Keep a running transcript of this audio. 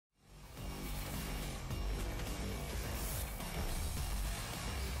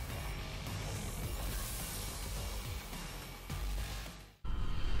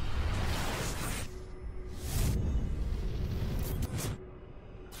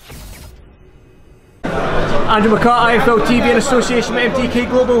Andrew McCART, IFL TV in association with MTK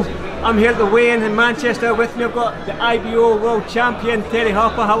Global. I'm here at the weigh-in in Manchester. With me I've got the IBO World Champion, Terri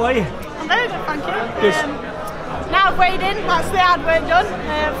Harper. How are you? I'm very good, thank you. Good. Now I've weighed in, that's the hard work done.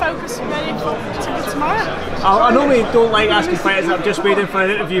 Focus ready to tomorrow. I normally don't like asking fighters that I've just weighed in for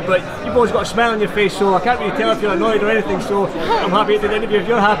an interview, but you've always got a smile on your face, so I can't really tell if you're annoyed or anything, so I'm happy to do the interview if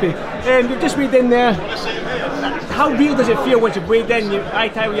you're happy. You've just weighed in there. How real does it feel once you've weighed in, you eye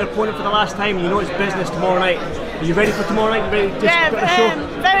tie with your opponent for the last time, and you know it's business tomorrow night? Are you ready for tomorrow night? You ready to just put a show?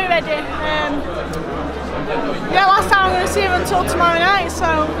 Very ready. Yeah, last time I'm going to see him until tomorrow night,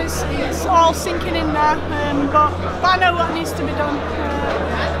 so it's all sinking in there. But I know what needs to be done.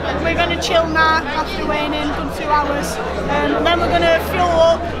 We're going to chill now after weighing in, good 2 hours, and then we're going to fuel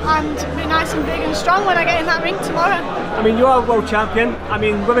up and be nice and big and strong when I get in that ring tomorrow. I mean, you are a world champion. I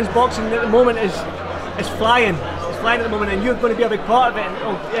mean, women's boxing at the moment is flying. It's flying at the moment, and you're going to be a big part of it. And,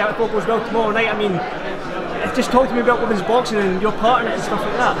 if all goes well tomorrow night, I mean, just talk to me about women's boxing and your part in it and stuff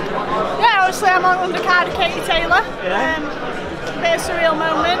like that. Yeah, obviously I'm on undercard of Katie Taylor. Yeah. Bit of surreal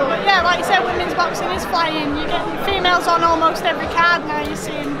moment, but yeah, like you said, women's boxing is flying. You get females on almost every card now. You're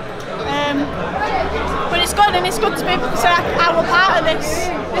seeing, but it's good, and it's good to be our part of this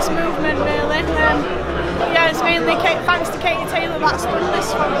movement, really. Yeah, it's mainly thanks to Katie Taylor that's done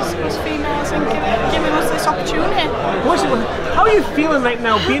this for us females and giving us this opportunity. How are you feeling right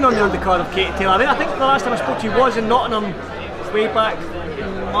now being on the undercard of Katie Taylor? I think the last time I spoke to you was in Nottingham way back in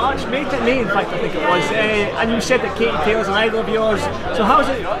March, May in fact I think it was, and you said that Katie Taylor's an idol of yours. So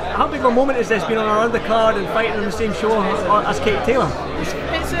how big of a moment is this being on our undercard and fighting on the same show as Katie Taylor?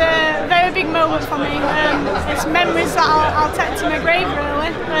 It's a very big moment for me. It's memories that I'll take to my grave,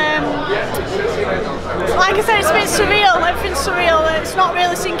 really. Like I said, it's a bit surreal, everything's surreal, it's not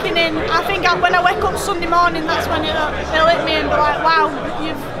really sinking in. I think when I wake up Sunday morning, that's when it'll hit me and be like, wow,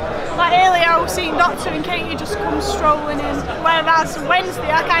 like earlier I was seeing Doctor and Katie just come strolling in, whereas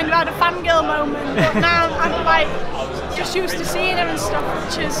Wednesday I kind of had a fangirl moment, but now I'm like just used to seeing her and stuff,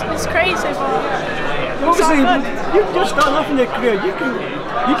 which is crazy, but obviously you're just starting off in your career.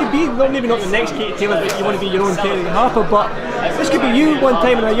 You could be maybe not the next Katie Taylor, but you want to be your own Terri Harper, but this could be you one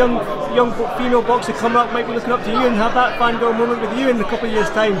time, and a young female boxer coming up might be looking up to you and have that fangirl moment with you in a couple of years'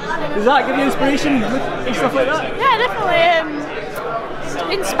 time. Does that give you inspiration and stuff like that? Yeah, definitely.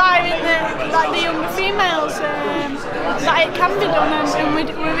 Inspiring the younger females that it can be done, and we're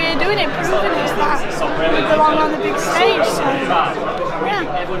really doing it, proving it that we belong on the big stage. So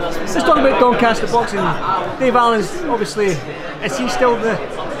yeah. Let's talk about Doncaster boxing. Dave Allen's obviously, is he still the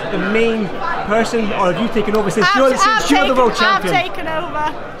main person, or have you taken over since you're the world champion? I've taken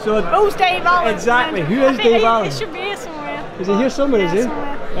over. So who's Dave Allen? Exactly. Who is Dave Allen? He should be here somewhere. Is he here somewhere? Yeah, is he?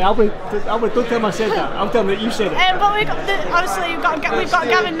 Somewhere. Albert, don't tell him I said that. I'll tell him that you said it. But obviously we've got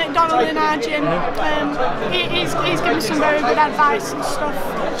Gavin McDonald in our gym. He's given some very good advice and stuff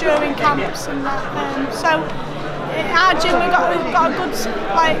during camps and that. So in our gym we've got a good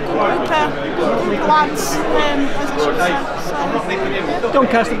group of lads, as I should say. So.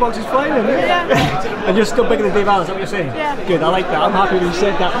 Doncaster box is flying, isn't it? Yeah. And you're still bigger than Dave Allen, is that what you're saying? Yeah. Good, I like that. I'm happy when you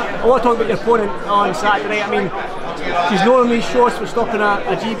said that. I want to talk about your opponent on Saturday. I mean, she's known on these shows for stopping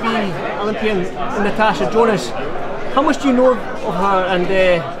a GB Olympian, Natasha Jonas. How much do you know of her, and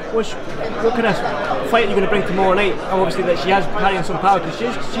what kind of fight are you going to bring tomorrow night? Obviously that she has carrying some power, because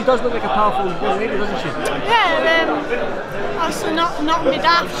she does look like a powerful young lady, doesn't she? Yeah, obviously not me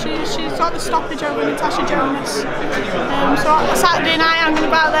daft. She's got the stoppage over Natasha Jonas. So Saturday night I'm going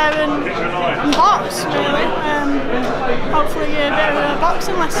to go out there and box, really. Hopefully get a bit of a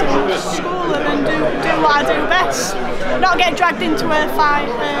boxing lesson, school her and do what I do best. Not get dragged into a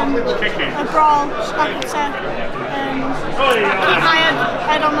fight, a brawl, I would say. Keep my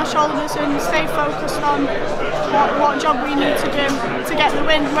head on my shoulders and stay focused on what job we need to do to get the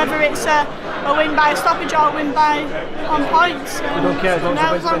win, whether it's a win by a stoppage or a win on points. You don't care as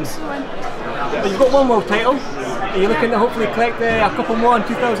long as the win. But you've got one world title. Are you looking to hopefully collect a couple more in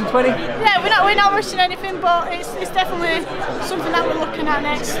 2020? Yeah, we're not rushing anything, but it's definitely something that we're looking at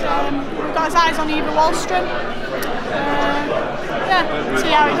next. We've got his eyes on Eva Wallström. Yeah,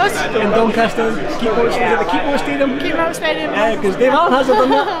 see how it goes. In Doncaster, Keepmoat Stadium? Keepmoat Stadium. Yeah, because Dave Allen hasn't done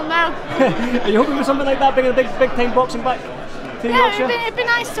that. No. Are you hoping for something like that, bringing a big time boxing back to Yorkshire? Yeah, it'd be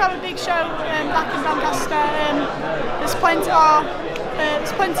nice to have a big show back in Doncaster. There's plenty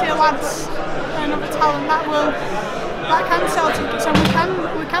of lads and other talent that can sell tickets, and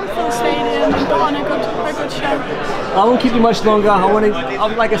we can fill the stadium and put on a good show. I won't keep you much longer.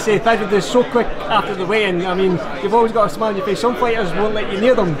 Like I say, thank you for this so quick after the weigh-in. I mean, you've always got a smile on your face. Some fighters won't let you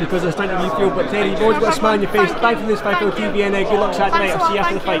near them because they're trying to be feel, but Terri, you've always got a smile on your face. Thank you for this fight for TV, and good luck Saturday night. I'll see you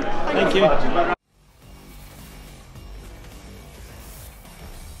after the fight. Thank you.